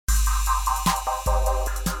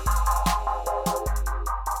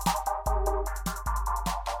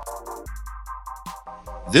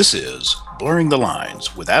This is Blurring the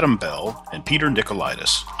Lines with Adam Bell and Peter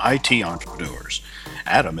Nicolaitis, IT entrepreneurs.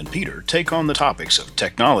 Adam and Peter take on the topics of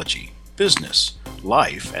technology, business,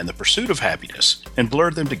 life, and the pursuit of happiness and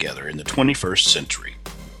blur them together in the 21st century.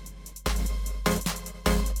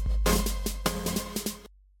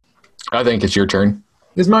 I think it's your turn.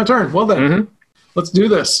 It's my turn. Well then, Let's do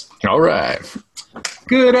this. All right.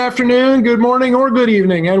 Good afternoon, good morning, or good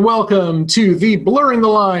evening, and welcome to the Blurring the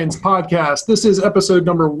Lines podcast. This is episode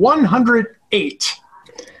number 108.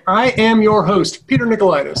 I am your host, Peter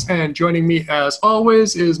Nicolaitis, and joining me as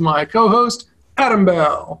always is my co-host, Adam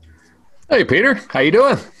Bell. Hey, Peter. How you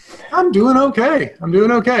doing? I'm doing okay.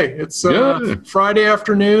 It's Friday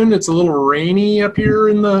afternoon. It's a little rainy up here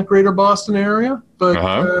in the greater Boston area, but,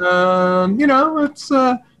 it's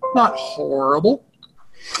not horrible.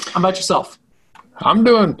 How about yourself? I'm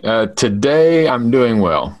doing, today I'm doing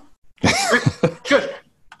well. Good.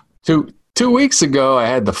 Two weeks ago, I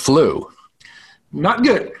had the flu. Not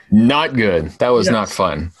good. Not good. That was not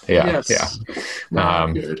fun. Yeah.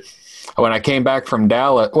 Not good. When I came back from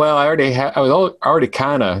Dallas, well, I was already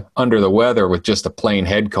kind of under the weather with just a plain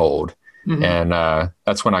head cold. Mm-hmm. And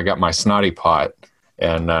that's when I got my snotty pot,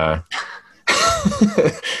 and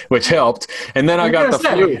which helped. And then I got the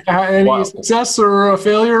flu. Any success or a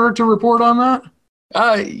failure to report on that?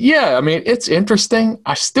 Yeah, I mean, it's interesting.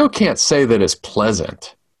 I still can't say that it's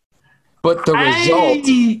pleasant, but the result,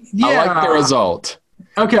 I like the result.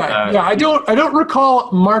 Okay. I don't recall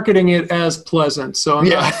marketing it as pleasant. So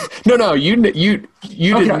no, you did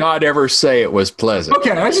not ever say it was pleasant.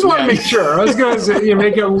 Okay. I just want to make sure. I was going to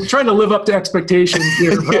say, trying to live up to expectations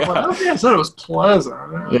here. But I said it was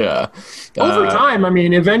pleasant. Yeah. Over time, I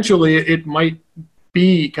mean, eventually it might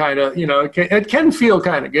be kind of, it can feel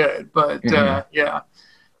kind of good, but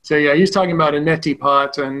So he's talking about a neti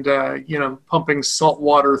pot and, pumping salt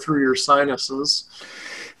water through your sinuses.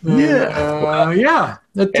 I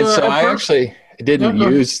actually didn't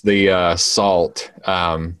use the salt.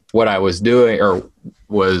 What I was doing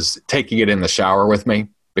was taking it in the shower with me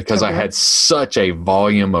because I had such a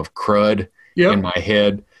volume of crud in my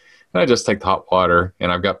head. I just take the hot water,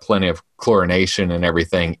 and I've got plenty of chlorination and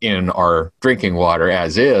everything in our drinking water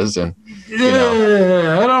as is. And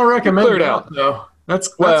I don't recommend clear it out. though. That's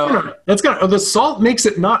gonna the salt makes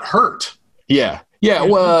it not hurt. Yeah.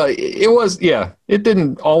 Well, it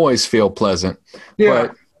didn't always feel pleasant.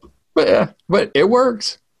 Yeah. But it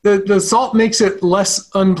works. The salt makes it less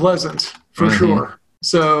unpleasant for sure.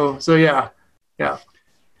 So yeah.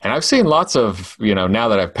 And I've seen lots of, now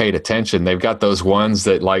that I've paid attention, they've got those ones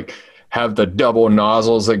that have the double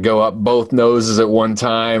nozzles that go up both noses at one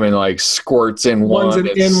time and squirts in one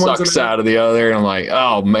and sucks out of the other. And I'm like,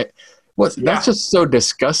 oh man, that's just so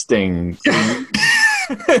disgusting.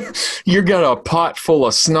 You're got a pot full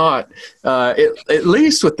of snot. At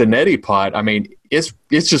least with the neti pot, I mean, it's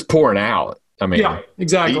just pouring out. I mean, yeah,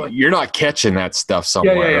 exactly. You're not catching that stuff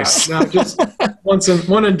somewhere. Yeah. No, just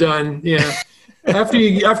one and done. Yeah. After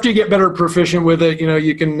you get better proficient with it,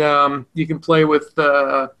 you can play with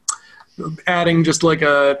adding just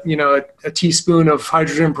a teaspoon of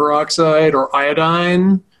hydrogen peroxide or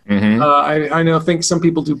iodine. Mm-hmm. I think some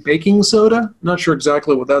people do baking soda. Not sure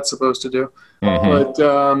exactly what that's supposed to do, but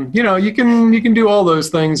you can do all those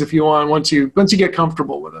things if you want once you get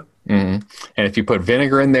comfortable with it. Mm-hmm. And if you put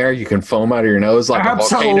vinegar in there, you can foam out of your nose like a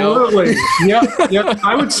volcano. Absolutely.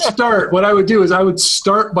 Yep. What I would do is I would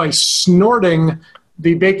start by snorting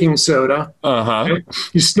the baking soda. Okay?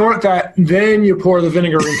 You snort that, then you pour the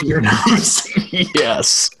vinegar into your nose.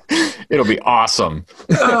 Yes. It'll be awesome.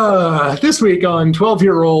 This week on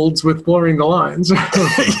 12-Year-Olds with Blurring the Lines.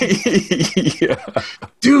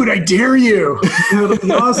 Dude, I dare you. That'll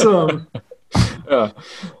be awesome.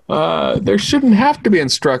 There shouldn't have to be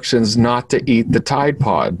instructions not to eat the Tide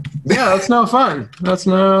Pod. Yeah, that's no fun.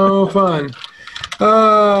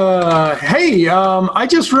 Hey, I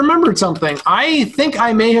just remembered something. I think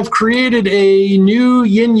I may have created a new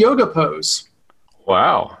yin yoga pose.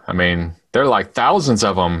 Wow. I mean, there are like thousands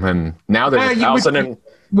of them, and now there's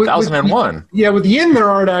 1,001. Yeah, with yin, there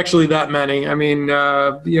aren't actually that many. I mean,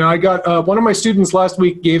 I got one of my students last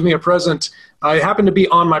week gave me a present. I happened to be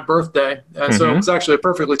on my birthday, so it was actually a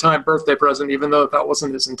perfectly timed birthday present, even though that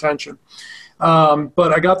wasn't his intention.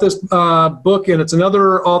 But I got this book, and it's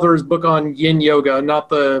another author's book on yin yoga, not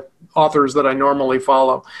the authors that I normally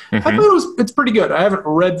follow. I thought it's pretty good. I haven't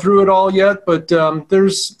read through it all yet, but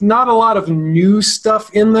there's not a lot of new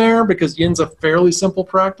stuff in there because yin's a fairly simple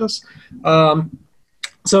practice.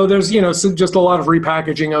 So there's, just a lot of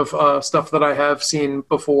repackaging of stuff that I have seen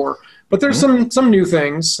before. But there's some new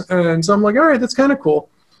things. And so I'm like, all right, that's kind of cool.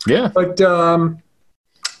 Yeah. But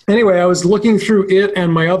anyway, I was looking through it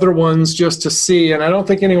and my other ones just to see, and I don't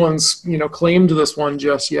think anyone's claimed this one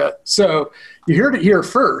just yet. So you heard it here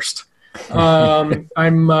first. I'm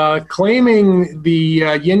claiming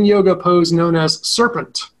the yin yoga pose known as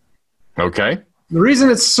serpent. Okay. The reason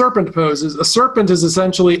it's serpent pose is a serpent is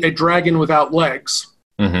essentially a dragon without legs.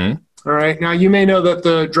 Mm-hmm. All right. Now you may know that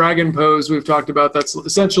the dragon pose we've talked about, that's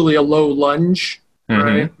essentially a low lunge,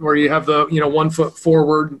 right? Where you have the 1 foot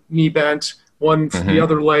forward, knee bent, the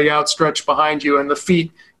other leg outstretched behind you, and the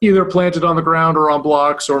feet either planted on the ground or on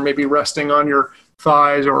blocks, or maybe resting on your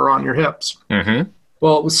thighs or on your hips. Mm-hmm.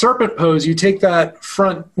 Well, with serpent pose, you take that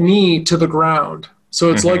front knee to the ground. So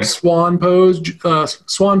it's like swan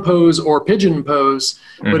pose or pigeon pose,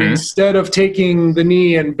 but instead of taking the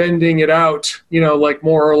knee and bending it out, like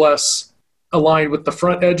more or less aligned with the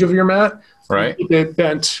front edge of your mat, right? You keep it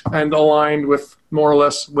bent and aligned with more or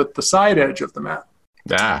less with the side edge of the mat.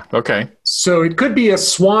 Ah, okay. So it could be a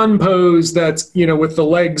swan pose that's, with the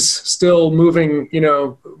legs still moving,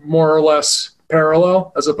 more or less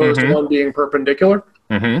parallel as opposed to one being perpendicular.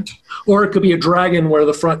 Or it could be a dragon where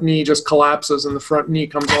the front knee just collapses and the front knee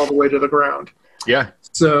comes all the way to the ground. Yeah.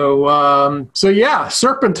 So yeah,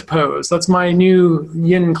 serpent pose. That's my new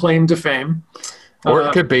yin claim to fame. Or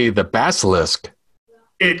it could be the basilisk.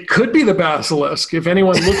 It could be the basilisk. If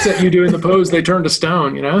anyone looks at you doing the pose, they turn to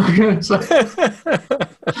stone,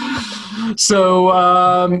 So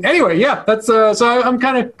anyway, yeah, that's so I'm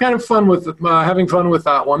kind of fun with having fun with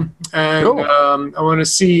that one, and cool. I want to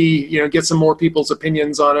see get some more people's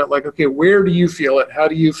opinions on it. Like, okay, where do you feel it? How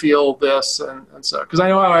do you feel this? And so because I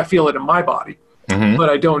know how I feel it in my body,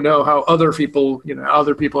 but I don't know how other people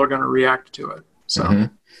are going to react to it. So,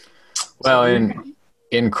 well,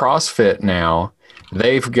 in CrossFit now,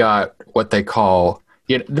 they've got what they call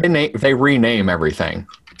they rename everything.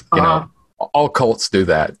 You know, all cults do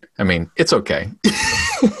that. I mean, it's okay.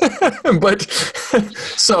 But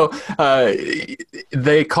so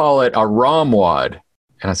they call it a ROMWOD.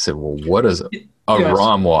 And I said, well, what is a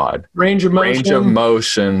ROMWOD? Range of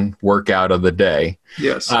motion workout of the day.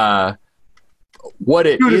 Yes. What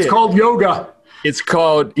it Dude, is, it's called yoga. It's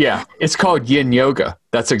called yin yoga.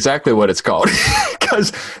 That's exactly what it's called.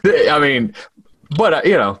 Because, I mean, but,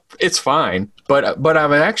 it's fine. But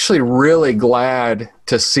I'm actually really glad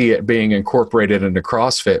to see it being incorporated into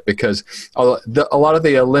CrossFit, because a lot of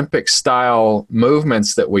the Olympic style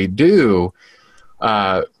movements that we do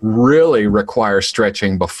really require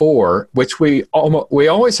stretching before, which we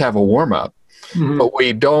always have a warm up, but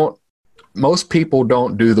we don't. Most people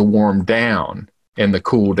don't do the warm down and the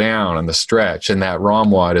cool down and the stretch, and that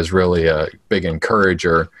ROMWOD is really a big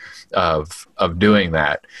encourager of doing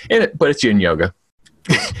that. But it's yin yoga.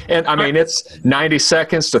 And I mean, it's 90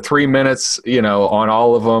 seconds to 3 minutes, on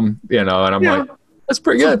all of them, and I'm like, that's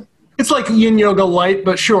pretty good. It's like yin yoga light,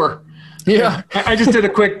 but sure. Yeah. I just did a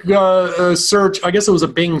quick search. I guess it was a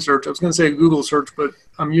Bing search. I was going to say a Google search, but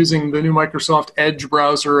I'm using the new Microsoft Edge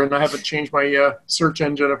browser, and I haven't changed my search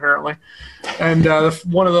engine apparently. And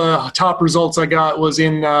one of the top results I got was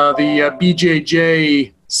in the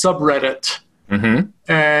BJJ subreddit.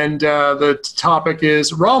 And the topic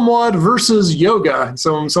is ROMWOD versus yoga.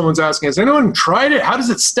 So someone's asking, has anyone tried it? How does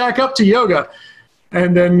it stack up to yoga?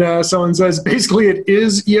 And then someone says, basically it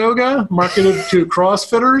is yoga marketed to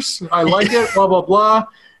CrossFitters. I like it, blah, blah, blah.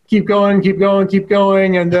 Keep going, keep going, keep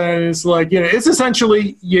going. And then it's like, it's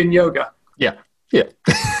essentially yin yoga. Yeah. Yeah.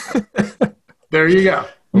 There you go.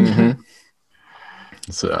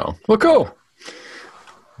 So, well, cool.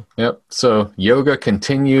 Yep. So yoga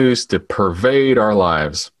continues to pervade our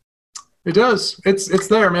lives. It does. It's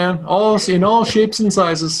there, man. In all shapes and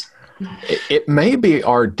sizes. It may be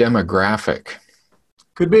our demographic.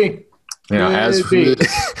 Could be. I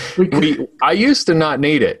used to not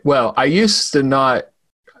need it. Well, I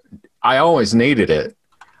always needed it.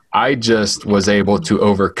 I just was able to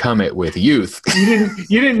overcome it with youth.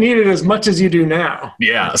 You didn't need it as much as you do now.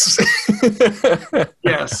 Yes.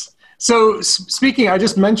 Yes. So speaking, I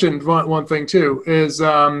just mentioned one thing too, is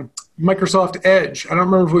Microsoft Edge. I don't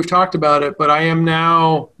remember if we've talked about it, but I am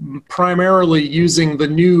now primarily using the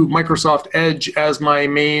new Microsoft Edge as my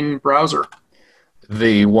main browser.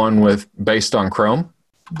 The one based on Chrome?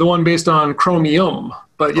 The one based on Chromium.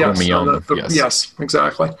 But yes, Chromium, yes. Yes,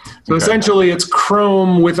 exactly. So essentially it's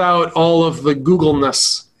Chrome without all of the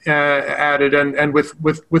Google-ness added and with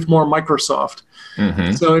more Microsoft.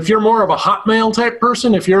 So if you're more of a Hotmail type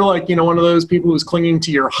person, if you're like, one of those people who's clinging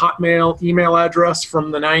to your Hotmail email address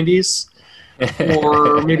from the 90s,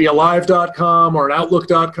 or maybe a live.com or an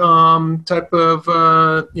outlook.com type of,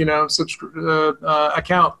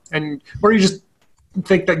 account, or you just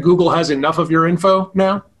think that Google has enough of your info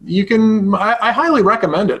now, I highly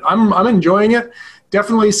recommend it. I'm enjoying it.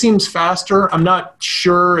 Definitely seems faster. I'm not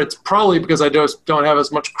sure. It's probably because I just don't have as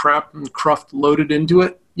much crap and cruft loaded into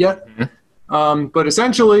it yet. But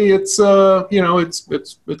essentially, it's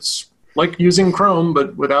it's like using Chrome,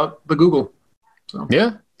 but without the Google. So.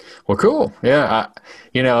 Yeah. Well, cool. Yeah.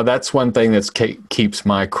 That's one thing that keeps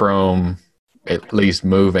my Chrome at least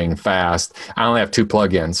moving fast. I only have 2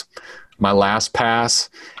 plugins, my LastPass,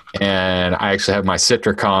 and I actually have my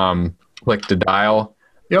Citricom click to dial,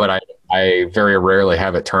 but I very rarely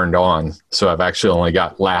have it turned on. So I've actually only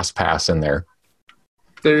got LastPass in there.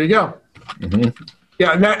 There you go.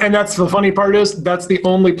 Yeah, and that's the funny part is that's the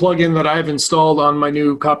only plugin that I've installed on my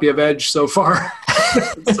new copy of Edge so far.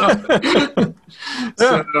 So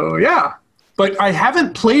yeah. But I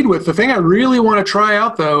haven't played with the thing I really want to try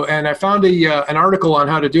out though, and I found an article on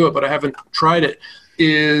how to do it, but I haven't tried it.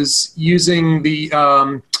 Is using the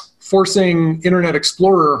forcing Internet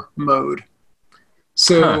Explorer mode.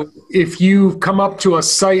 So if you come up to a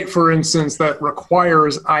site, for instance, that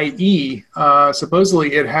requires IE,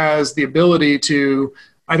 supposedly it has the ability to,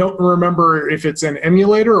 I don't remember if it's an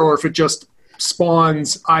emulator or if it just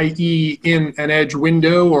spawns IE in an Edge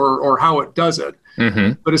window or how it does it.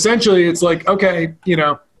 But essentially it's like, okay,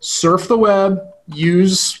 surf the web,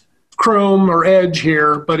 use Chrome or Edge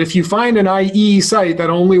here, but if you find an IE site that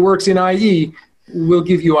only works in IE, we'll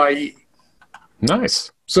give you IE.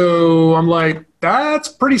 Nice. So I'm like, that's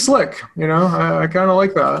pretty slick. I kind of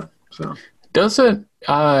like that. So doesn't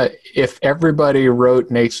if everybody wrote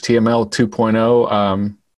an HTML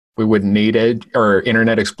 2.0, we wouldn't need Edge or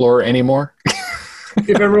Internet Explorer anymore?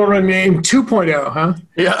 If everyone wrote name 2.0, huh?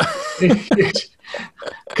 Yeah.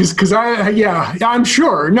 Because I'm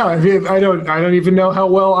sure. No, I don't even know how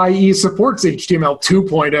well IE supports HTML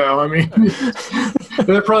 2.0. I mean,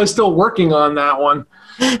 they're probably still working on that one.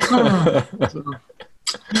 So.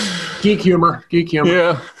 Geek humor.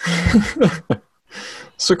 Yeah.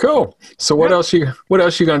 So cool. So what else you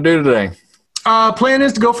gonna do today? Plan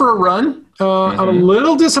is to go for a run. I'm a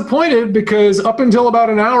little disappointed because up until about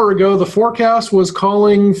an hour ago, the forecast was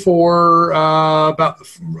calling for about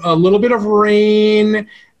a little bit of rain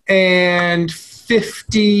and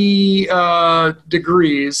 50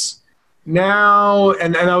 degrees. Now,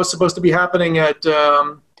 and that was supposed to be happening at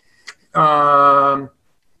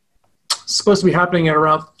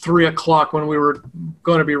around 3 o'clock when we were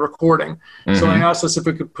going to be recording. So I asked us if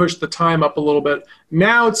we could push the time up a little bit.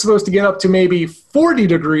 Now it's supposed to get up to maybe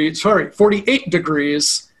 48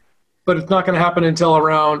 degrees, but it's not going to happen until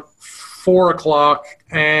around 4 o'clock,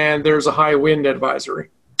 and there's a high wind advisory.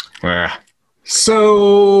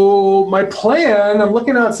 So my plan, I'm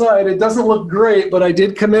looking outside, it doesn't look great, but I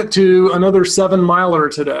did commit to another 7-miler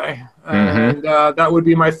today. And that would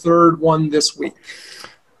be my 3rd one this week.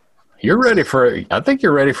 I think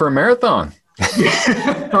you're ready for a marathon.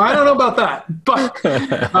 I don't know about that, but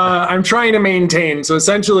I'm trying to maintain. So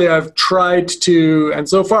essentially I've tried to, and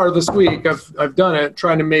so far this week I've done it,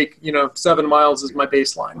 trying to make, 7 miles is my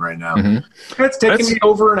baseline right now. It's taken me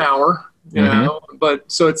over an hour, you know,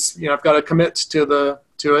 but so it's, I've got to commit to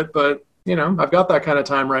it, but I've got that kind of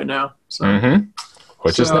time right now. So,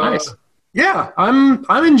 which is nice. Yeah, I'm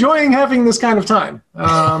enjoying having this kind of time.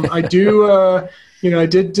 I do, I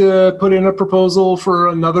did put in a proposal for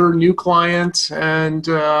another new client, and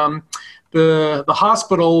the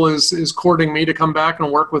hospital is courting me to come back and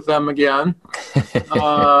work with them again.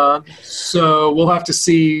 So we'll have to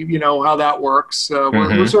see, how that works.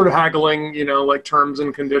 We're sort of haggling, like terms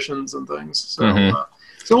and conditions and things. So,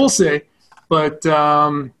 so we'll see. But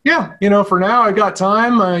for now I got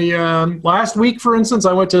time. Last week, for instance,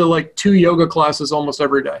 I went to like 2 yoga classes almost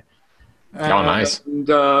every day. Nice. And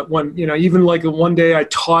when even like one day I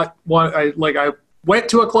taught one, I went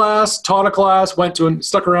to a class, taught a class,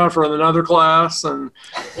 stuck around for another class, and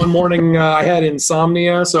one morning I had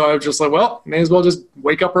insomnia, so I was just like, well, may as well just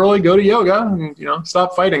wake up early, go to yoga, and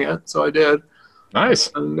stop fighting it. So I did.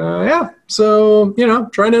 Nice. And so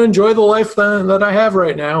trying to enjoy the life that I have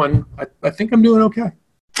right now, and I think I'm doing okay.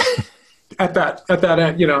 at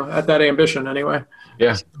that ambition anyway.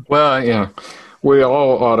 Yeah. Well, we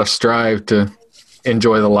all ought to strive to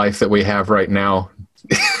enjoy the life that we have right now.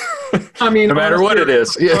 I mean, no matter what it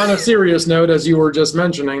is. Yeah. On a serious note, as you were just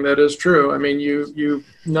mentioning, that is true. I mean, you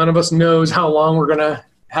none of us knows how long we're gonna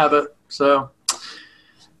have it, so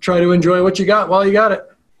try to enjoy what you got while you got it.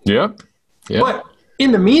 Yep. But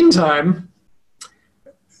in the meantime,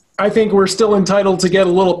 I think we're still entitled to get a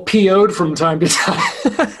little PO'd from time to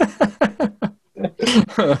time.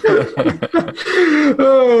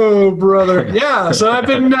 Oh, brother. Yeah. So I've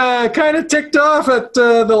been kind of ticked off at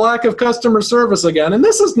the lack of customer service again. And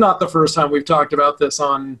this is not the first time we've talked about this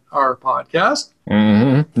on our podcast.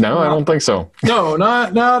 Mm-hmm. No, I don't think so. No,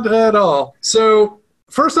 not at all. So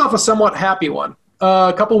first off, a somewhat happy one.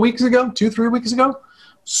 A couple weeks ago, 2-3 weeks ago,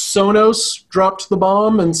 Sonos dropped the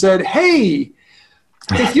bomb and said, hey,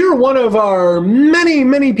 if you're one of our many,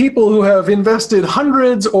 many people who have invested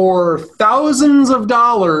hundreds or thousands of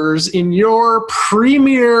dollars in your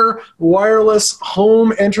premier wireless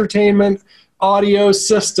home entertainment audio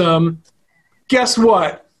system, guess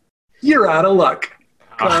what? You're out of luck.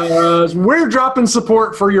 Because we're dropping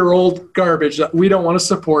support for your old garbage that we don't want to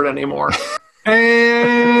support anymore.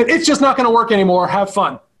 And it's just not going to work anymore. Have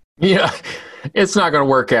fun. Yeah. It's not going to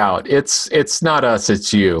work out. It's not us.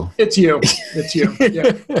 It's you. It's you. It's you.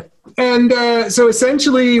 Yeah. And so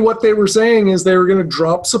essentially what they were saying is they were going to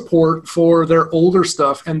drop support for their older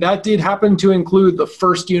stuff. And that did happen to include the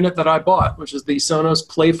first unit that I bought, which is the Sonos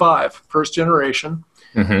Play 5 first generation,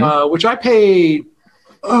 which I paid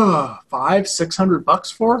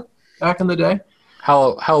 $500-600 for back in the day.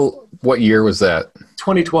 What year was that?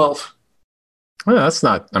 2012. Well, that's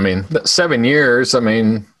not, 7 years.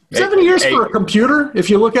 7 years for a computer, if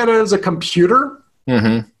you look at it as a computer,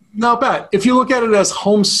 not bad. If you look at it as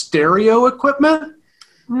home stereo equipment,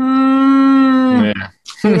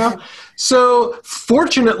 So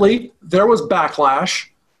fortunately, there was backlash,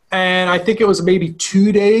 and I think it was maybe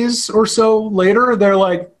 2 days or so later, they're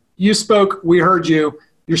like, you spoke, we heard you,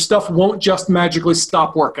 your stuff won't just magically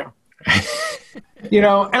stop working. And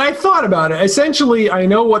I thought about it. Essentially, I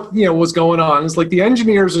know what was going on. It's like the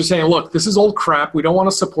engineers are saying, look, this is old crap. We don't want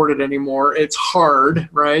to support it anymore. It's hard,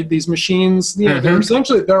 right? These machines,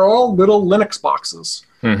 they're all little Linux boxes.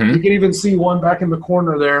 You can even see one back in the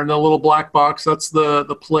corner there in the little black box. That's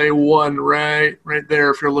the Play 1 right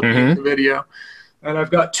there if you're looking at the video. And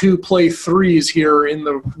I've got 2 Play 3s here in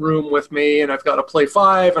the room with me, and I've got a Play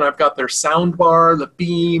 5, and I've got their sound bar, the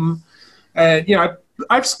Beam. And,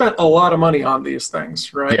 I've spent a lot of money on these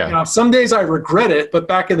things, right? Yeah. Now, some days I regret it, but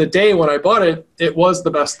back in the day when I bought it, it was the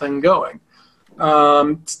best thing going.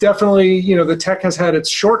 It's definitely, the tech has had its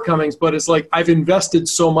shortcomings, but it's like I've invested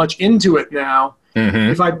so much into it now.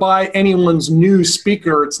 If I buy anyone's new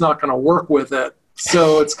speaker, it's not going to work with it.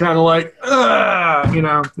 So it's kind of like,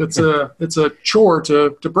 it's a chore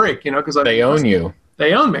to break, because they own you.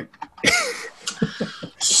 They own me.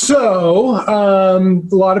 So a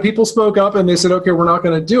lot of people spoke up and they said, okay, we're not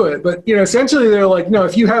going to do it. But, essentially they're like, no,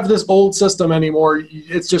 if you have this old system anymore,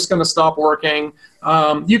 it's just going to stop working.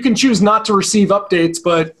 You can choose not to receive updates,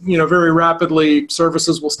 but, very rapidly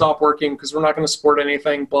services will stop working because we're not going to support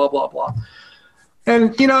anything, blah, blah, blah.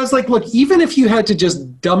 And, it's like, look, even if you had to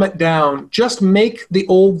just dumb it down, just make the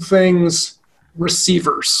old things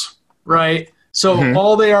receivers, right? So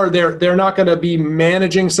all they are, they're not going to be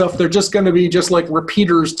managing stuff. They're just going to be just like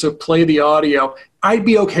repeaters to play the audio. I'd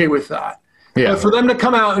be okay with that. Yeah. But for them to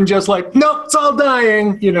come out and just like, nope, it's all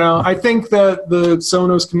dying. I think that the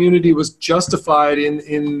Sonos community was justified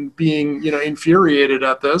in being, infuriated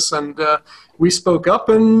at this. And we spoke up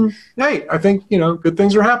and, hey, I think, good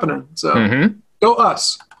things are happening. So go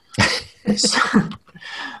us. Do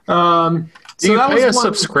you pay a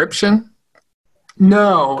subscription?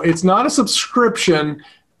 No, it's not a subscription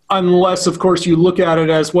unless, of course, you look at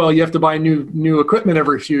it as, well, you have to buy new equipment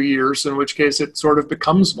every few years, in which case it sort of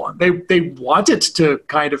becomes one. They want it to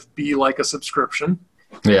kind of be like a subscription.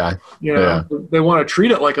 Yeah. They want to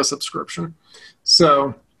treat it like a subscription.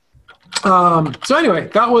 So anyway,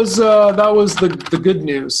 that was the good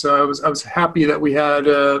news. So I was happy that we had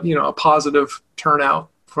a positive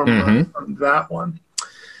turnout from that one.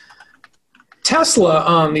 Tesla,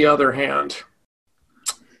 on the other hand,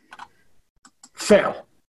 fail.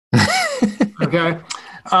 Okay.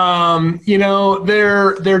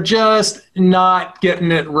 They're just not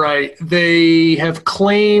getting it right. They have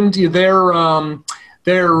claimed their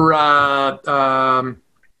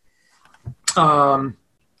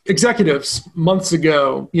executives months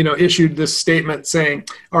ago, issued this statement saying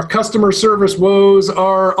our customer service woes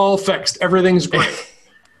are all fixed. Everything's great.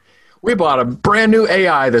 We bought a brand new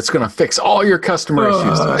AI that's going to fix all your customer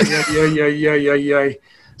issues. Yeah.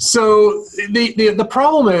 So the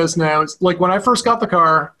problem is now, is like when I first got the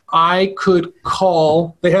car, I could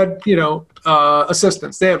call. They had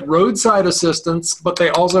assistants. They have roadside assistants, but they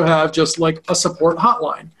also have just like a support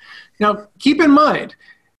hotline. Now, keep in mind,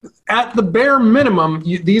 at the bare minimum,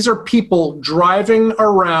 these are people driving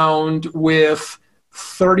around with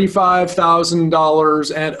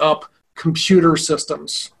 $35,000 and up computer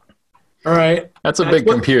systems. All right. That's a big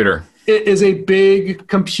computer. it is a big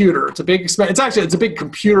computer. It's a big expense. It's a big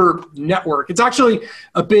computer network. It's actually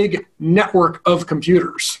a big network of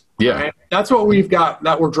computers. Yeah. Right? That's what we've got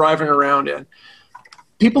that we're driving around in.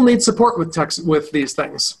 People need support with these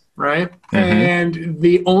things, right? Mm-hmm. And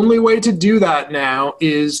the only way to do that now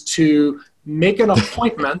is to make an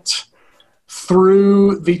appointment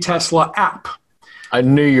through the Tesla app. I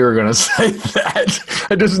knew you were going to say that.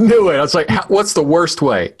 I just knew it. I was like, what's the worst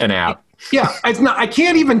way? An app. Yeah, I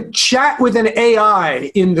can't even chat with an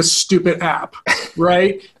AI in the stupid app,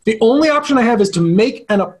 right? The only option I have is to make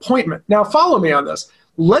an appointment. Now, follow me on this.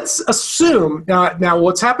 Let's assume, now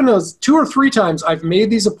what's happened is 2 or 3 times I've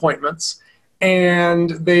made these appointments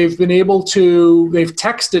and they've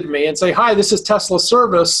texted me and say, hi, this is Tesla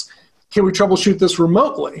service. Can we troubleshoot this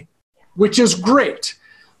remotely? Which is great.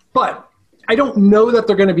 But I don't know that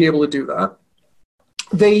they're going to be able to do that.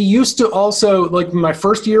 They used to also, like my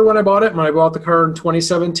first year when I bought the car in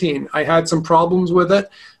 2017, I had some problems with it.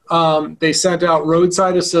 They sent out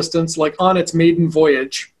roadside assistance like on its maiden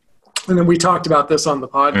voyage. And then we talked about this on the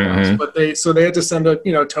podcast, but they had to send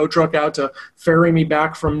a tow truck out to ferry me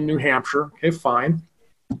back from New Hampshire. Okay, fine.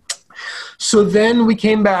 So then we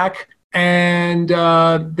came back and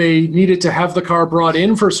they needed to have the car brought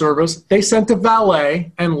in for service. They sent a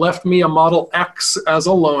valet and left me a Model X as a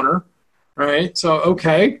loaner, right? So,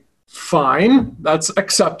 okay, fine. That's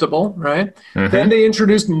acceptable, right? Mm-hmm. Then they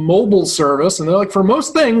introduced mobile service, and they're like, for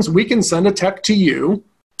most things, we can send a tech to you,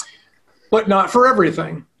 but not for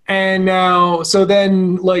everything. And now, so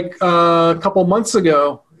then like a couple months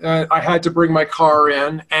ago, I had to bring my car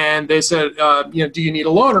in and they said, do you need a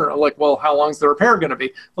loaner? I'm like, well, how long is the repair going to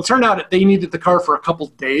be? Well, it turned out they needed the car for a couple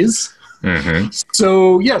days. Mm-hmm.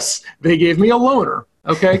 So yes, they gave me a loaner.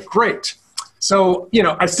 Okay, great. So,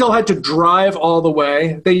 I still had to drive all the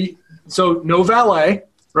way. So no valet,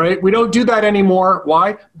 right? We don't do that anymore.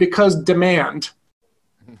 Why? Because demand.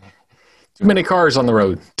 Too many cars on the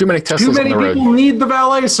road. Too many Teslas on the road. Too many people need the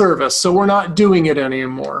valet service, so we're not doing it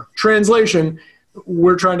anymore. Translation,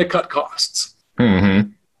 we're trying to cut costs. Mm-hmm.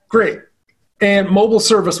 Great. And mobile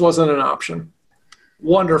service wasn't an option.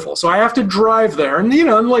 Wonderful. So I have to drive there. And,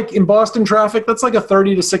 like in Boston traffic, that's like a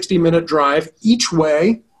 30 to 60-minute drive each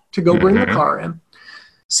way to go bring the car in.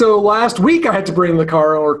 So last week I had to bring the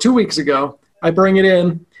car, or 2 weeks ago, I bring it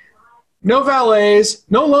in. No valets,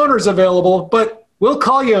 no loaners available, but we'll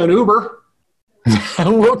call you an Uber.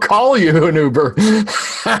 We'll call you an Uber.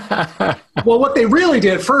 Well, what they really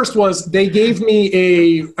did first was they gave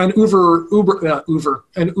me an Uber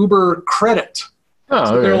credit. Oh,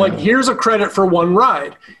 so they're like, here's a credit for one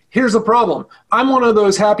ride. Here's the problem. I'm one of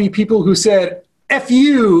those happy people who said, F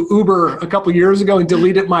you, Uber, a couple years ago and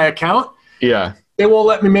deleted my account. Yeah. They won't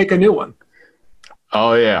let me make a new one.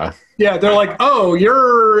 Oh, yeah. Yeah, they're like, oh,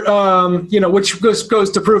 you're, which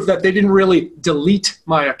goes to prove that they didn't really delete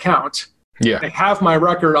my account. Yeah. They have my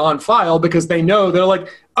record on file because they know, they're like,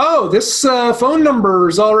 oh, this phone number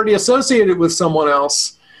is already associated with someone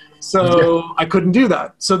else. So I couldn't do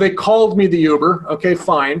that. So they called me the Uber. Okay,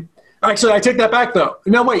 fine. Actually, I take that back, though.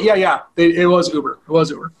 No, wait, yeah. It was Uber. It was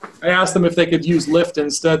Uber. I asked them if they could use Lyft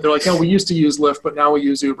instead. They're like, no, we used to use Lyft, but now we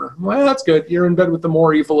use Uber. Well, that's good. You're in bed with the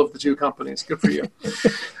more evil of the two companies. Good for you.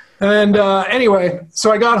 And anyway,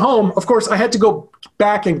 so I got home. Of course, I had to go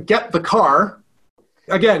back and get the car.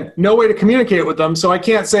 Again, no way to communicate with them. So I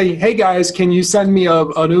can't say, hey, guys, can you send me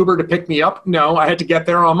an Uber to pick me up? No, I had to get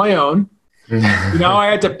there on my own. I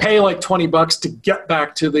had to pay like $20 to get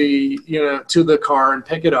back to the car and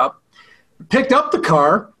pick it up. Picked up the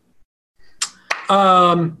car.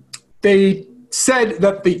 They said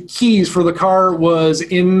that the keys for the car was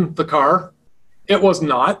in the car. It was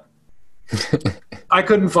not. I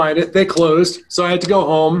couldn't find it. They closed. So I had to go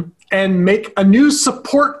home and make a new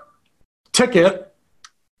support ticket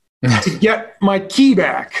to get my key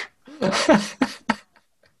back.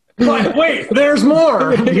 But wait, there's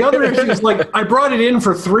more. The other issue is I brought it in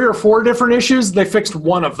for 3 or 4 different issues. They fixed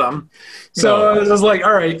one of them. So I was like,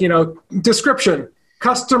 all right, description.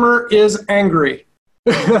 Customer is angry.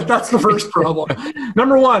 That's the first problem.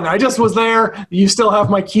 Number 1, I just was there. You still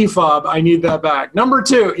have my key fob. I need that back. Number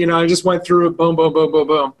 2, I just went through it. Boom, boom, boom, boom,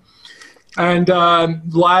 boom. And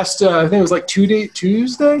last, I think it was like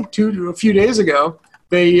a few days ago,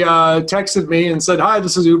 they texted me and said, hi,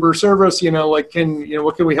 this is Uber service, what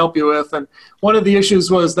can we help you with? And one of the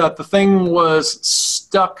issues was that the thing was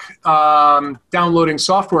stuck downloading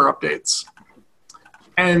software updates.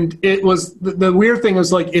 And it was, the weird thing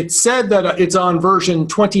was it said that it's on version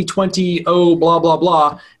 2020, blah, blah,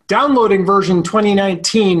 blah, downloading version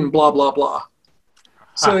 2019, blah, blah, blah.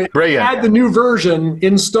 So it brilliant. had the new version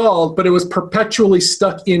installed, but it was perpetually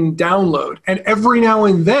stuck in download. And every now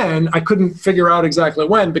and then, I couldn't figure out exactly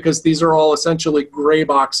when, because these are all essentially gray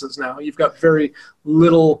boxes now. You've got very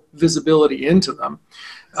little visibility into them.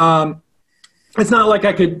 It's not like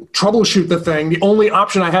I could troubleshoot the thing. The only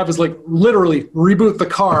option I have is like literally reboot the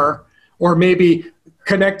car, or maybe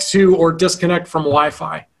connect to or disconnect from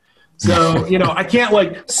Wi-Fi. So, I can't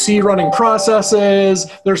like see running processes.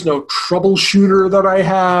 There's no troubleshooter that I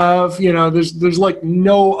have. There's like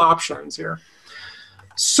no options here.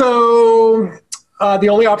 So the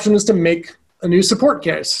only option is to make a new support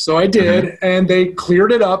case. So I did, and they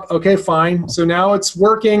cleared it up. Okay, fine. So now it's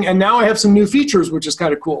working, and now I have some new features, which is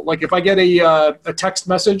kind of cool. Like if I get a text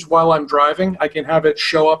message while I'm driving, I can have it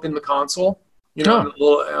show up in the console. In a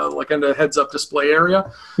little, like in the heads-up display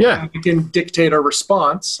area. Yeah, you can dictate a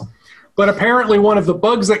response. But apparently one of the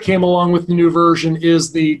bugs that came along with the new version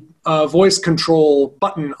is the voice control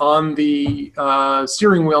button on the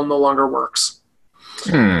steering wheel no longer works.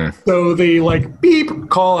 So the beep,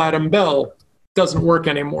 call Adam Bell doesn't work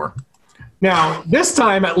anymore. Now, this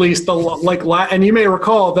time at least, and you may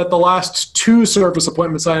recall that the last 2 service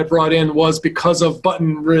appointments I had brought in was because of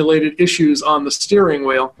button-related issues on the steering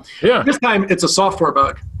wheel. Yeah. This time it's a software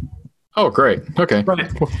bug. Oh, great. Okay.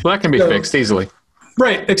 Right. Well, that can be fixed easily.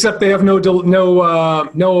 Right, except they have no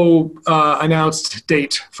announced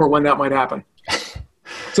date for when that might happen.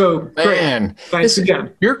 So, man, great. Thanks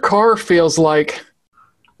again. Your car feels like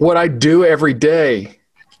what I do every day.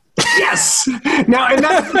 Yes. Now, and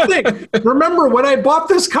that's the thing. Remember, when I bought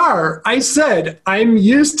this car, I said, I'm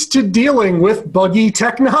used to dealing with buggy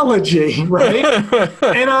technology, right?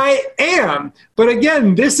 And I am. But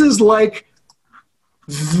again, this is like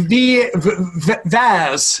VAS.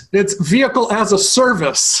 It's vehicle as a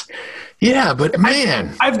service. Yeah, but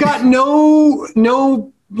man, I've got no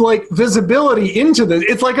visibility into this.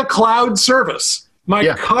 It's like a cloud service.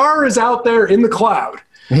 My car is out there in the cloud.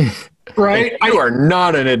 Right? You are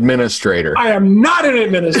not an administrator. I am not an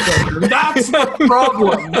administrator. That's the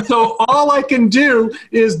problem. So all I can do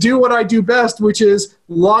is do what I do best, which is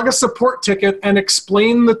log a support ticket and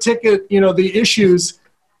explain the ticket, the issues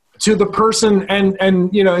to the person and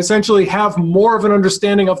essentially have more of an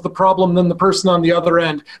understanding of the problem than the person on the other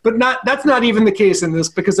end. But that's not even the case in this,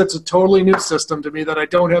 because it's a totally new system to me that I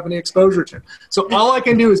don't have any exposure to. So all I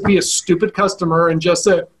can do is be a stupid customer and just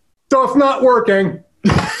say, stuff not working.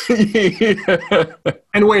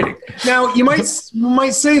 And waiting. Now you might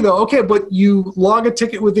say though, okay, but you log a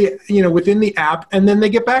ticket with within the app, and then they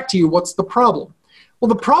get back to you. What's the problem? Well,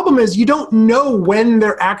 the problem is you don't know when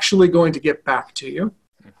they're actually going to get back to you.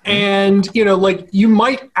 And, you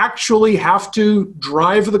might actually have to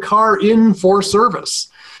drive the car in for service.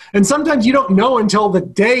 And sometimes you don't know until the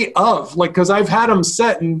day of, because I've had them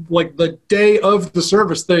set and the day of the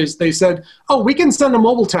service, they said, oh, we can send a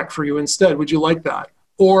mobile tech for you instead. Would you like that?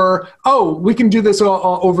 Or, oh, we can do this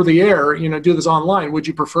over the air, do this online. Would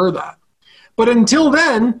you prefer that? But until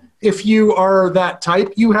then, if you are that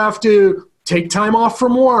type, you have to take time off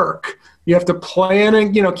from work. You have to plan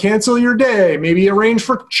and, cancel your day, maybe arrange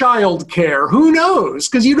for childcare. Who knows?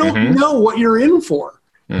 Because you don't know what you're in for.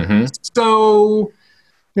 So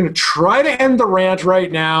I'm going to try to end the rant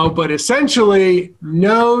right now, but essentially,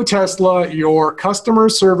 no, Tesla, your customer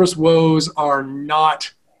service woes are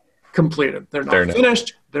not completed. They're not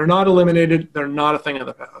finished. They're not eliminated. They're not a thing of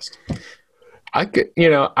the past. I've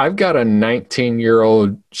got a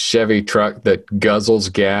 19-year-old Chevy truck that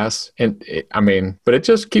guzzles gas, and but it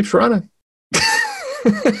just keeps running.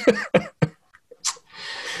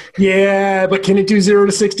 Yeah, but can it do 0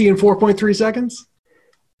 to 60 in 4.3 seconds?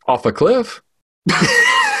 Off a cliff?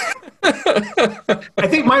 I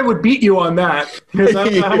think mine would beat you on that, because I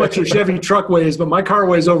don't know how much your Chevy truck weighs, but my car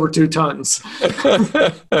weighs over 2 tons.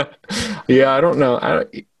 Yeah, I don't know.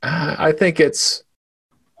 I think it's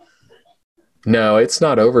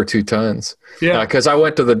not over 2 tons. Yeah, because I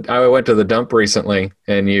went to the dump recently,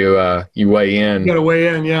 and you weigh in. You got to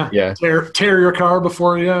weigh in, yeah. Yeah. Tear your car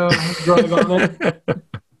before you drive on it.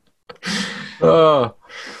 Oh,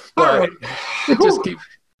 all right.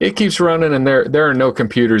 It keeps running, and there are no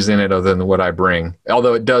computers in it other than what I bring.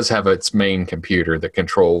 Although it does have its main computer that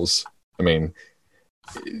controls.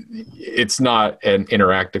 It's not an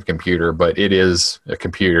interactive computer, but it is a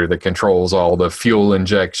computer that controls all the fuel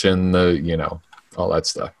injection, all that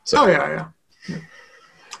stuff. So. Oh yeah.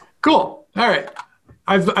 Cool. All right.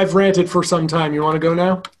 I've ranted for some time. You want to go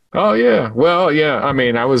now? Oh yeah. Well, yeah.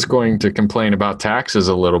 I was going to complain about taxes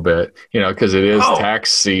a little bit, because it is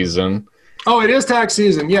tax season. Oh, it is tax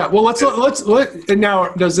season. Yeah. Well, let's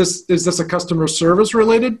now. Is this a customer service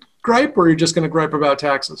related gripe, or you're just going to gripe about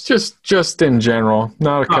taxes? Just in general,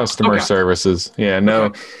 not a customer services. Yeah,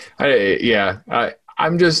 no, okay.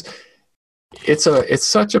 I'm just, it's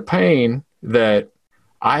such a pain that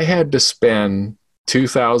I had to spend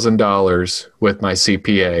 $2,000 with my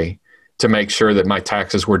CPA to make sure that my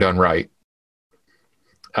taxes were done right.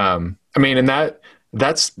 I mean, and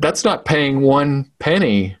that's not paying one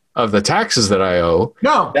penny of the taxes that I owe.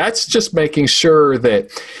 No, that's just making sure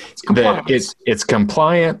that it's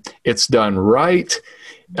compliant, it's done right.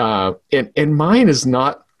 And mine is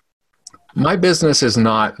not, my business is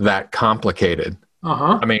not that complicated.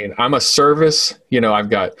 I mean, I'm a service, I've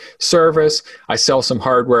got service, I sell some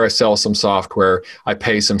hardware, I sell some software, I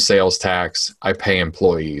pay some sales tax, I pay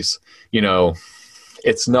employees.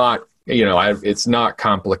 It's not, it's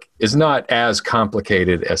not as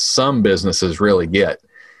complicated as some businesses really get.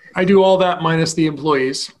 I do all that minus the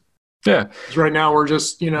employees. Yeah. Because right now we're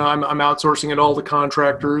just, I'm outsourcing it all to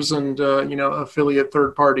contractors and, affiliate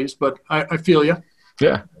third parties, but I feel you.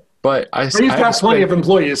 Yeah. But I used to have plenty of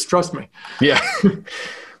employees, trust me. Yeah.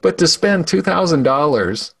 But to spend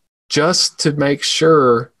 $2,000 just to make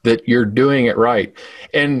sure that you're doing it right.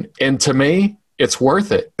 And to me, it's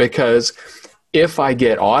worth it, because if I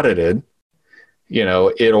get audited,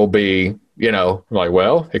 it'll be, like,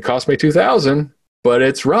 well, it cost me $2,000, but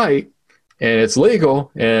it's right and it's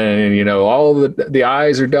legal, and, all the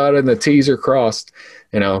I's are dotted and the T's are crossed,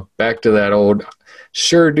 back to that old,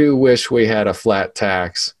 sure do wish we had a flat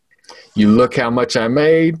tax. You look how much I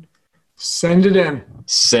made. Send it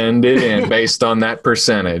in based on that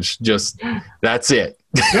percentage. Just, that's it.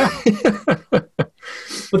 Yeah.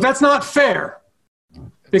 But that's not fair,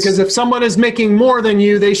 because if someone is making more than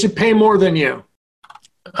you, they should pay more than you.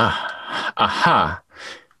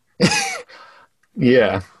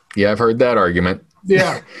 Yeah. I've heard that argument.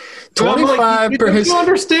 Yeah. 25%. Like, you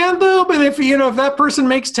understand though? But if that person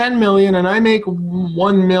makes 10 million and I make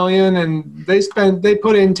 1 million, and they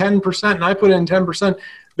put in 10% and I put in 10%,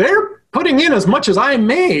 they're putting in as much as I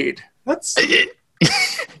made. That's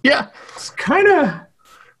yeah. It's kind of,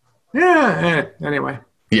 yeah. Anyway.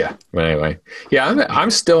 Yeah. Anyway. Yeah.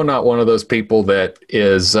 I'm still not one of those people that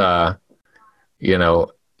is,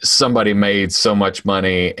 somebody made so much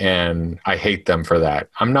money and I hate them for that.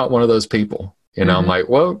 I'm not one of those people. I'm like,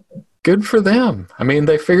 well, good for them. I mean,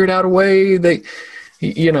 they figured out a way.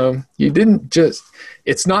 You didn't just,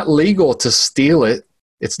 it's not legal to steal it.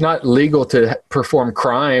 It's not legal to perform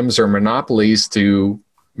crimes or monopolies to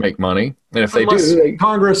make money. And if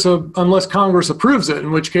unless Congress approves it,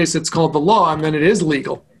 in which case it's called the law, and then it is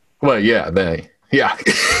legal. Well, yeah.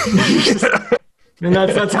 And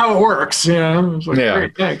that's how it works. It's like, yeah.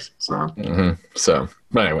 Great, thanks. So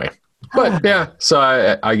anyway. But yeah,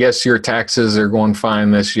 so I guess your taxes are going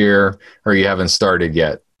fine this year, or you haven't started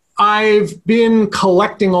yet? I've been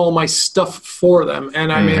collecting all my stuff for them,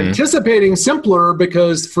 and I'm anticipating simpler,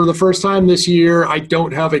 because for the first time this year, I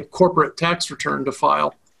don't have a corporate tax return to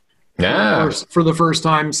file. Yeah. For the first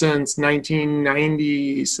time since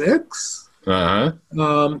 1996. So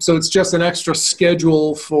it's just an extra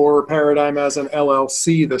schedule for Paradigm as an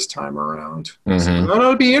LLC this time around. So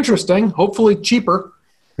that'll be interesting. Hopefully cheaper.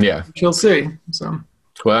 Yeah. You'll see. So.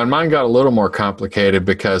 Well, and mine got a little more complicated,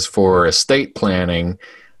 because for estate planning,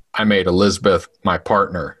 I made Elizabeth my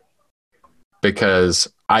partner,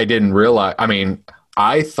 because I didn't realize,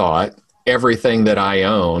 I thought everything that I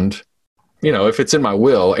owned, if it's in my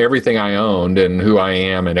will, everything I owned and who I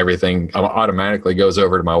am and everything automatically goes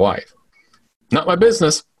over to my wife. Not my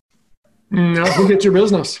business. No, who gets your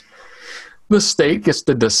business? The state gets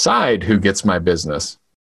to decide who gets my business.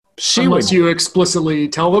 Unless you explicitly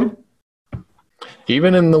tell them?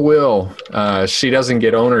 Even in the will, she doesn't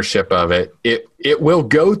get ownership of it. It will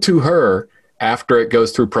go to her after it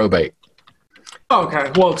goes through probate.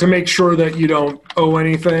 Okay. Well, to make sure that you don't owe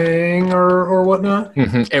anything or whatnot?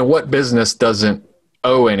 And what business doesn't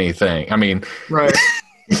owe anything? Right.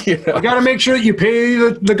 You got to make sure that you pay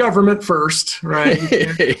the government first, right?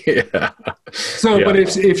 Yeah. So, but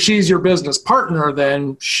if she's your business partner,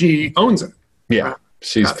 then she owns it. Yeah. Right?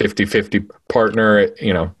 She's 50-50 partner.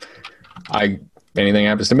 Anything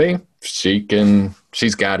happens to me,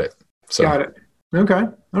 she's got it. So. Got it. Okay.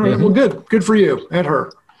 All right. Well, good for you and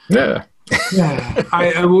her. Yeah. Yeah.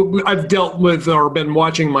 I've dealt with, or been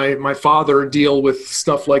watching my father deal with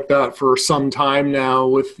stuff like that for some time now,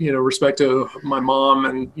 with, respect to my mom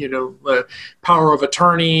and, the power of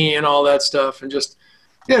attorney and all that stuff. And just,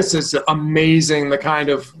 yes, it's amazing the kind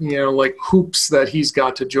of, hoops that he's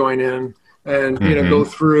got to join in and, go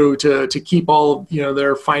through to keep all,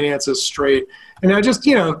 their finances straight. And I just,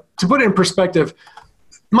 to put it in perspective,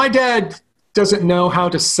 my dad doesn't know how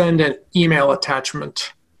to send an email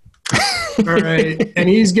attachment. All right. And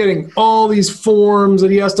he's getting all these forms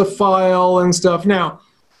that he has to file and stuff. Now,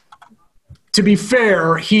 to be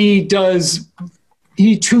fair, he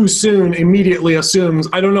too soon immediately assumes,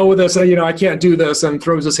 I don't know what this, I can't do this, and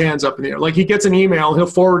throws his hands up in the air. Like, he gets an email, he'll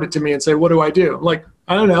forward it to me and say, what do I do? I'm like,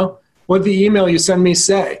 I don't know. What did the email you send me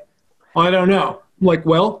say? I don't know. I'm like,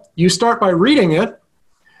 well, you start by reading it.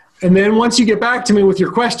 And then once you get back to me with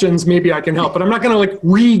your questions, maybe I can help. But I'm not going to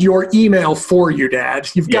read your email for you, Dad.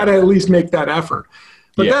 You've got to at least make that effort.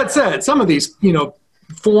 But that said, some of these,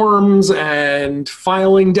 forms and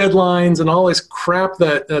filing deadlines and all this crap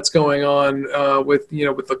that's going on with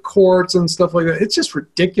the courts and stuff like that, it's just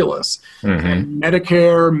ridiculous. And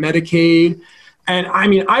Medicare, Medicaid. And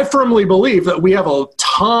I firmly believe that we have a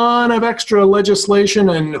ton of extra legislation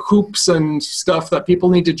and hoops and stuff that people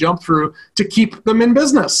need to jump through to keep them in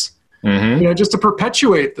business, just to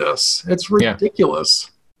perpetuate this. It's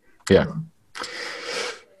ridiculous. Yeah.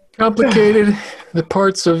 Complicated. The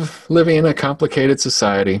parts of living in a complicated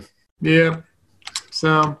society. Yeah.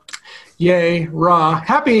 So, yay, rah.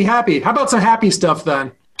 Happy. How about some happy stuff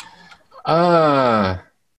then? Uh,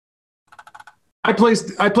 I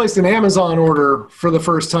placed an Amazon order for the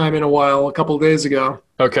first time in a while a couple of days ago.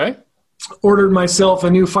 Okay. Ordered myself a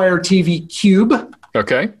new Fire TV Cube.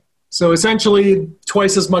 Okay. So essentially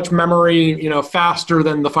twice as much memory, faster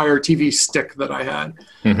than the Fire TV Stick that I had.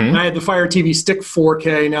 And I had the Fire TV Stick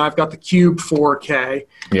 4K. Now I've got the Cube 4K.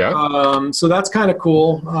 Yeah. So that's kind of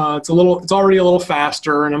cool. It's already a little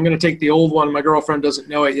faster, and I'm going to take the old one. My girlfriend doesn't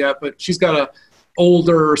know it yet, but she's got a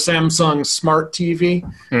older Samsung Smart TV.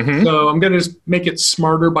 So I'm going to just make it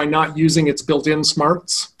smarter by not using its built-in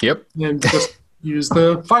smarts. Yep. And just use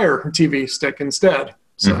the Fire TV Stick instead.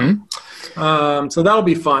 So, so that'll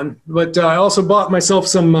be fun. But I also bought myself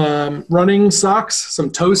some running socks,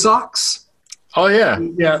 some toe socks. Oh, yeah.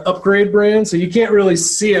 Yeah, Upgrade brand. So you can't really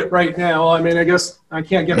see it right now. I guess I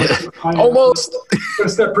can't get my almost. Got to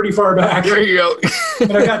step pretty far back. There you go.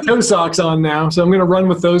 But I got toe socks on now, so I'm going to run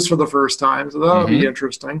with those for the first time. So that'll be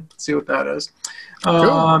interesting. See what that is.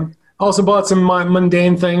 Cool. Also bought some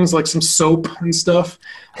mundane things like some soap and stuff,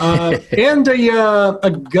 and a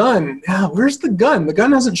gun. Where's the gun? The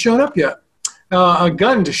gun hasn't shown up yet. A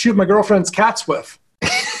gun to shoot my girlfriend's cats with.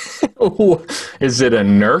 Is it a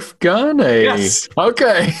Nerf gun? Yes.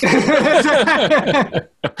 Okay.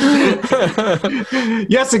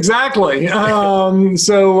 Yes, exactly.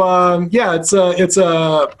 It's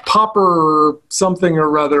a popper something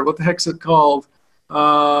or other. What the heck's it called?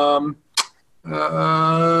 I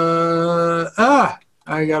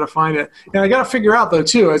gotta find it. And I gotta figure out though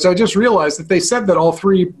too, as I just realized that they said that all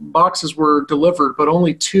 3 boxes were delivered, but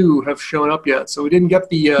only 2 have shown up yet. So we didn't get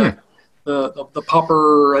the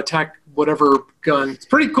popper attack whatever gun. It's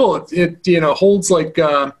pretty cool. It holds like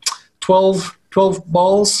 12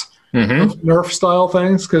 balls of Nerf style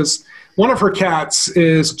things, because one of her cats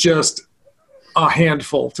is just a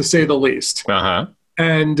handful to say the least.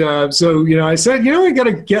 And so, I said, we got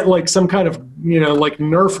to get like some kind of, like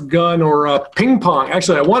Nerf gun or a ping pong.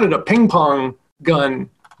 Actually, I wanted a ping pong gun,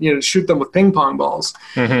 to shoot them with ping pong balls.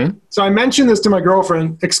 So I mentioned this to my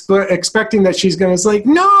girlfriend, expecting that she's going to say,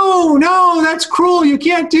 no, that's cruel. You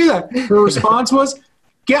can't do that. Her response was,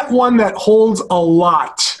 get one that holds a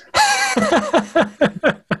lot.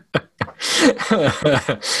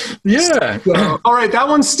 Yeah. So, all right, that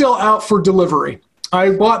one's still out for delivery.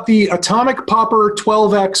 I bought the Atomic Popper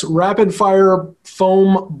 12X Rapid Fire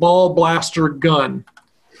Foam Ball Blaster gun.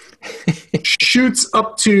 Shoots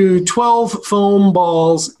up to 12 foam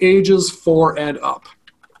balls, ages 4 and up.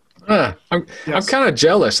 I'm kind of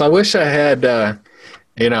jealous. I wish I had,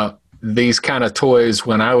 these kind of toys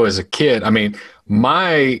when I was a kid.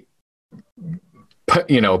 My,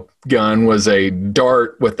 gun was a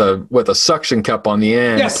dart with a suction cup on the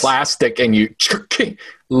end, plastic, and you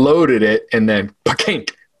loaded it and then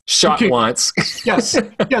shot once. Yes.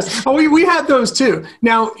 Oh, we had those too.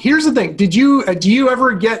 Now, here's the thing. Do you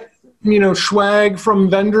ever get, swag from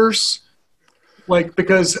vendors? Like,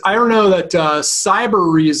 because I don't know that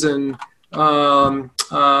Cyber Reason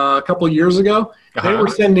a couple of years ago, they were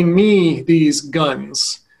sending me these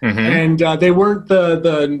guns. And they weren't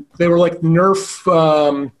they were like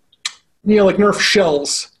Nerf, like Nerf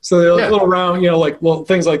shells. So they're like little round,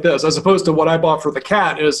 things like this, as opposed to what I bought for the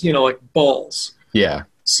cat is, like balls. Yeah.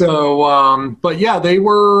 So, but yeah, they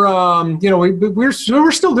were, we're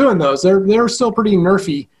still doing those. They're still pretty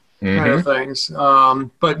Nerfy kind of things.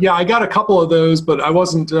 But yeah, I got a couple of those, but I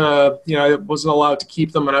wasn't, I wasn't allowed to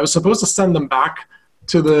keep them, and I was supposed to send them back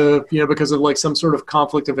to the, because of like some sort of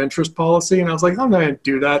conflict of interest policy. And I was like, I'm not going to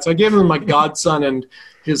do that. So I gave them my godson and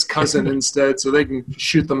his cousin instead, so they can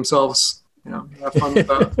shoot themselves have fun with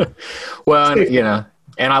that. Well,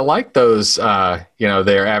 and I like those,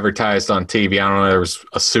 they're advertised on TV. I don't know.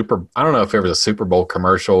 I don't know if it was a Super Bowl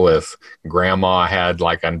commercial with grandma had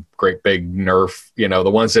like a great big Nerf,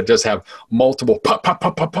 the ones that just have multiple pop, pop,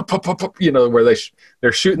 pop, pop, pop, pop, pop, pop, where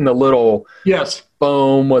they're shooting the little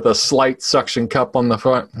foam with a slight suction cup on the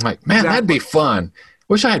front. I'm like, man, That'd be fun.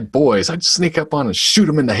 Wish I had boys. I'd sneak up on and shoot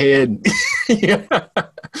them in the head.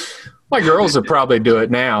 My girls would probably do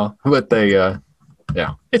it now, but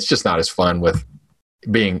it's just not as fun with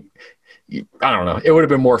being, I don't know. It would have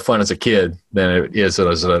been more fun as a kid than it is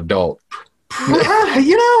as an adult.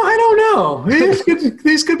 I don't know.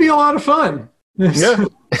 These could be a lot of fun. Yeah.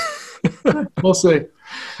 We'll see.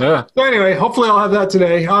 Yeah. So anyway, hopefully I'll have that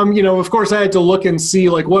today. Of course I had to look and see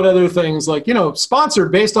like what other things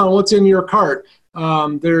sponsored based on what's in your cart.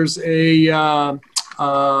 There's a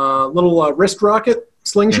little wrist rocket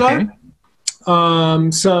slingshot,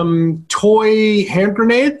 some toy hand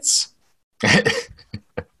grenades,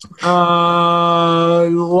 a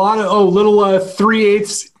lot of little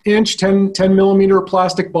 3/8 inch 10 millimeter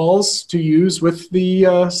plastic balls to use with the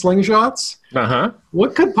slingshots.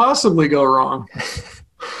 What could possibly go wrong?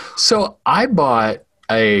 So I bought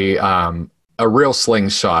a real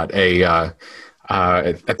slingshot, I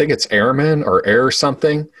think it's Airman or Air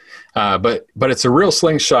something, but it's a real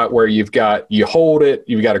slingshot where you hold it,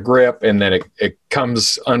 you've got a grip, and then it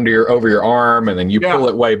comes over your arm, and then you pull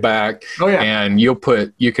it way back, and you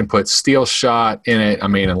can put steel shot in it. I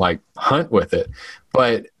mean, and like hunt with it.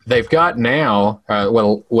 But they've got now,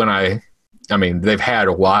 they've had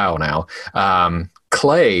a while now,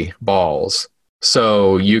 clay balls,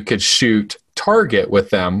 so you could shoot target with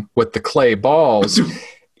them with the clay balls.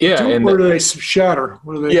 Yeah, or do they shatter?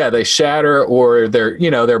 They shatter, or they're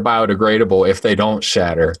biodegradable if they don't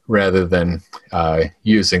shatter, rather than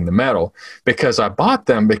using the metal. Because I bought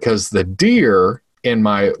them because the deer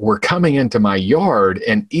were coming into my yard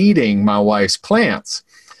and eating my wife's plants.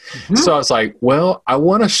 So I was like, well, I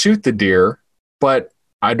want to shoot the deer, but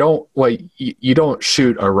I don't. Well, you don't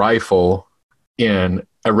shoot a rifle in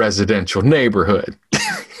a residential neighborhood.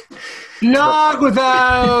 Not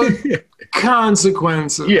without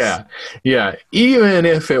consequences. Yeah. Even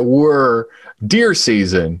if it were deer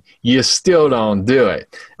season, you still don't do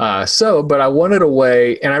it. But I wanted a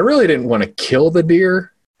way, and I really didn't want to kill the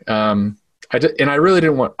deer. I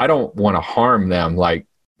don't want to harm them, like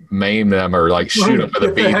maim them or like shoot them with a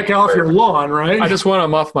beat. Get the heck off your lawn, right? I just want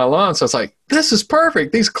them off my lawn. So it's like, this is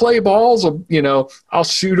perfect. These clay balls, I'll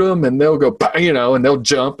shoot them and they'll go, and they'll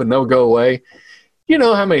jump and they'll go away. You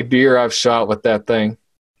know how many deer I've shot with that thing?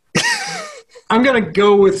 I'm going to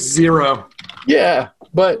go with 0. Yeah,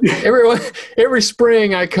 but every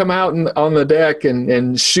spring I come out on the deck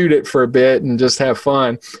and shoot it for a bit and just have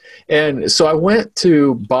fun. And so I went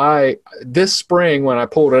to buy this spring when I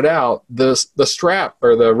pulled it out, the strap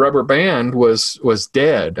or the rubber band was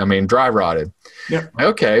dead. I mean, dry rotted. Yeah.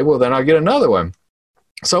 Okay, well then I'll get another one.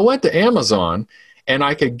 So I went to Amazon and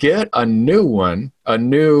I could get a new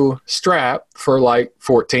strap for like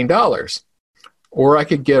 $14. Or I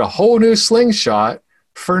could get a whole new slingshot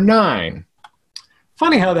for $9.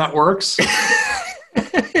 Funny how that works.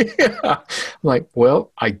 Yeah. I'm like,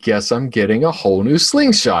 well, I guess I'm getting a whole new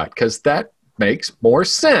slingshot because that makes more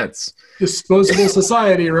sense. Disposable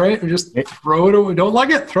society, right? Just throw it away. Don't like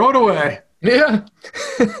it? Throw it away. Yeah.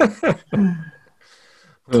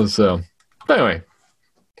 So, anyway.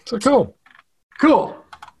 So cool. Cool.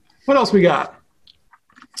 What else we got?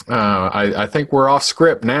 I think we're off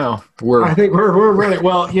script now. I think we're ready.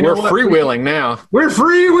 Well, we're freewheeling now. We're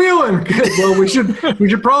freewheeling. Good. Well, we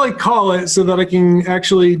should probably call it so that I can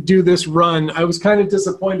actually do this run. I was kind of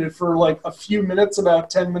disappointed for like a few minutes, about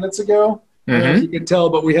 10 minutes ago. As you could tell,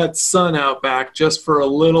 but we had sun out back just for a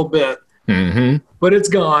little bit. But it's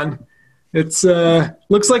gone. It's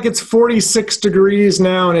looks like it's 46 degrees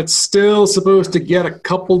now, and it's still supposed to get a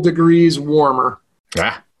couple degrees warmer.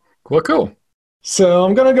 Ah, well, cool. So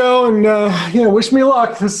I'm gonna go and wish me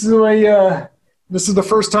luck. This is the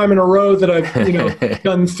first time in a row that I've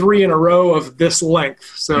done 3 in a row of this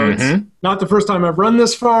length. So it's not the first time I've run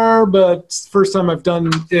this far, but it's the first time I've done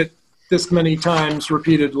it this many times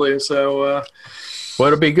repeatedly. So well,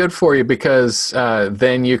 it'll be good for you because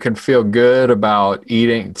then you can feel good about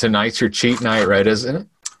eating. Tonight's your cheat night, right? Isn't it?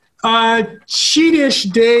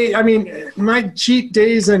 Cheatish day. I mean, my cheat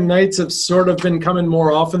days and nights have sort of been coming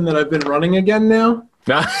more often that I've been running again now.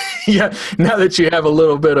 Yeah, now that you have a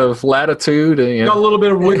little bit of latitude. Got a little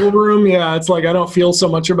bit of wiggle room. Yeah, it's like I don't feel so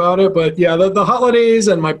much about it. But yeah, the holidays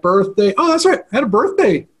and my birthday. Oh, that's right. I had a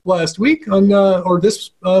birthday last week or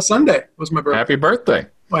this Sunday was my birthday. Happy birthday.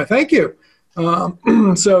 Why, thank you.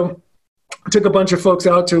 So took a bunch of folks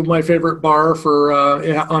out to my favorite bar for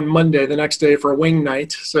on Monday, the next day, for a wing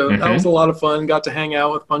night. So that was a lot of fun. Got to hang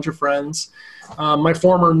out with a bunch of friends. My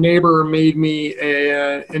former neighbor made me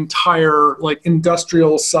an entire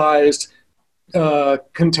industrial sized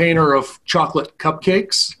container of chocolate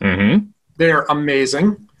cupcakes. They're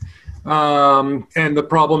amazing. And the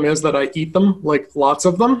problem is that I eat them, lots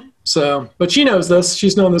of them. So, but she knows this.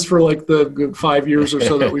 She's known this for the 5 years or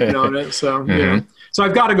so that we've known it. So, so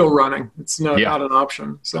I've got to go running. It's not an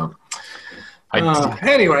option. So,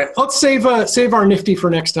 anyway, let's save our nifty for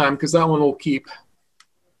next time, because that one will keep.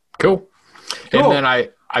 Cool. And then I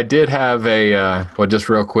did have just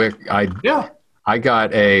real quick. I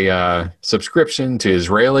got a subscription to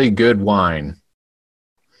Israeli Good Wine.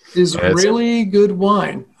 Israeli Good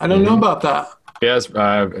Wine. I don't know about that. Yes,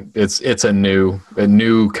 it's a new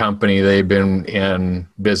company. They've been in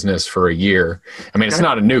business for a year. I mean, it's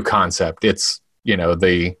not a new concept. It's,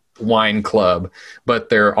 the wine club, but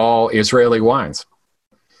they're all Israeli wines.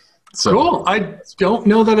 So, cool. I don't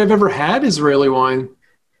know that I've ever had Israeli wine.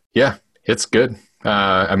 Yeah, it's good.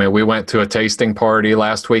 I mean, we went to a tasting party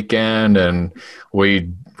last weekend, and we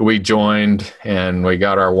joined, and we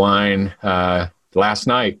got our wine last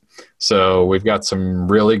night. So we've got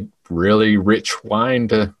some really, really rich wine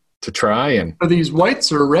to try. And are these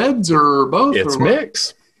whites or reds or both? It's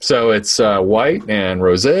mixed. So it's white and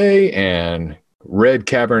rosé and red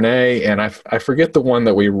Cabernet. And I forget the one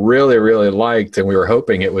that we really, really liked, and we were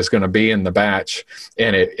hoping it was going to be in the batch,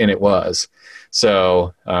 and it was.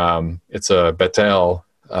 So it's a Bethel,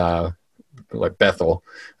 like Bethel,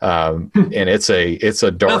 and it's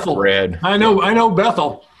a dark Bethel. red. I know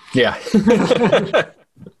Bethel. Yeah.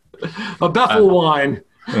 A Bethel wine.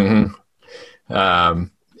 And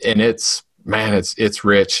it's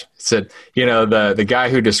rich. It said, the guy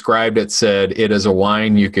who described it said it is a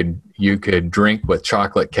wine you could drink with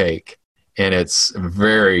chocolate cake, and it's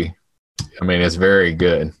very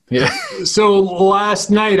good. Yeah. So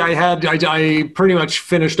last night I pretty much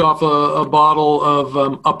finished off a bottle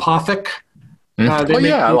of Apothic. I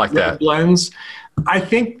like that blends. I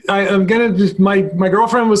think I'm gonna just my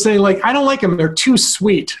girlfriend was saying, I don't like them. They're too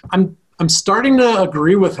sweet. I'm starting to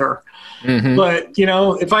agree with her. But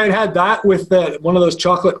if I had that with one of those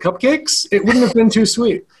chocolate cupcakes, it wouldn't have been too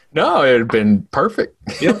sweet. No, it'd have been perfect.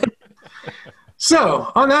 Yep.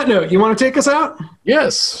 So on that note, you want to take us out?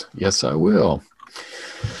 Yes, I will.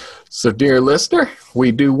 So, dear listener,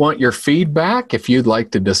 we do want your feedback. If you'd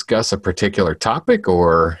like to discuss a particular topic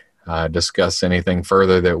or discuss anything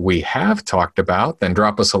further that we have talked about, then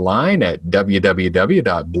drop us a line at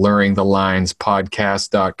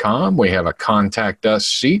www.blurringthelinespodcast.com. We have a contact us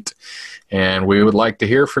sheet, and we would like to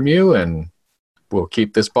hear from you, and we'll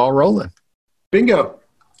keep this ball rolling. Bingo.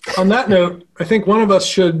 On that note, I think one of us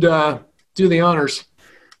should do the honors.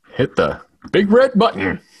 Hit the big red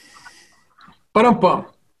button. Ba-dum-bum.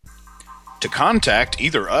 To contact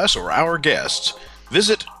either us or our guests,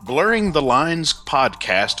 visit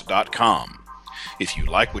blurringthelinespodcast.com. If you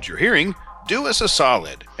like what you're hearing, do us a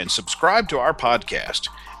solid and subscribe to our podcast,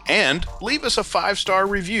 and leave us a 5-star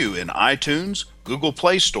review in iTunes, Google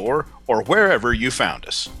Play Store, or wherever you found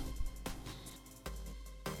us.